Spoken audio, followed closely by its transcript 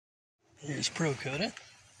Here's Prokota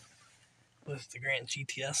with the Grant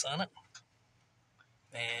GTS on it.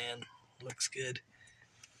 Man, looks good.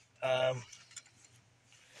 The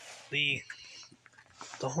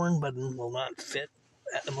horn button will not fit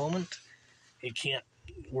at the moment. It can't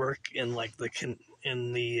work in like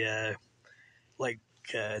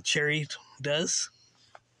Cherry does.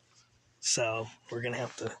 So we're gonna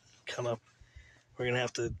have to come up. We're gonna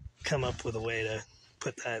have to come up with a way to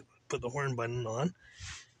put the horn button on.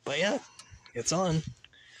 But yeah, it's on.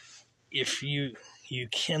 If you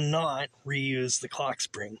cannot reuse the clock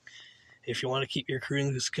spring. If you want to keep your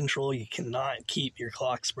cruise control, you cannot keep your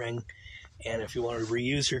clock spring. And if you want to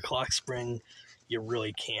reuse your clock spring, you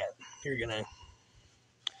really can't. You're gonna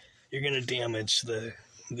damage the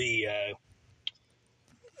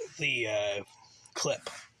clip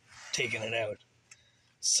taking it out.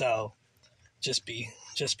 So just be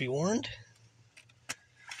warned.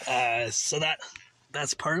 So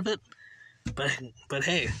that's part of it. But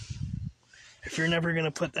hey, if you're never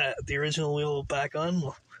gonna put the original wheel back on,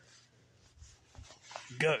 well,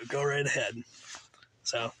 go right ahead.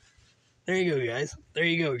 So there you go,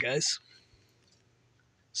 guys.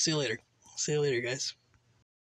 See you later. See you later, guys.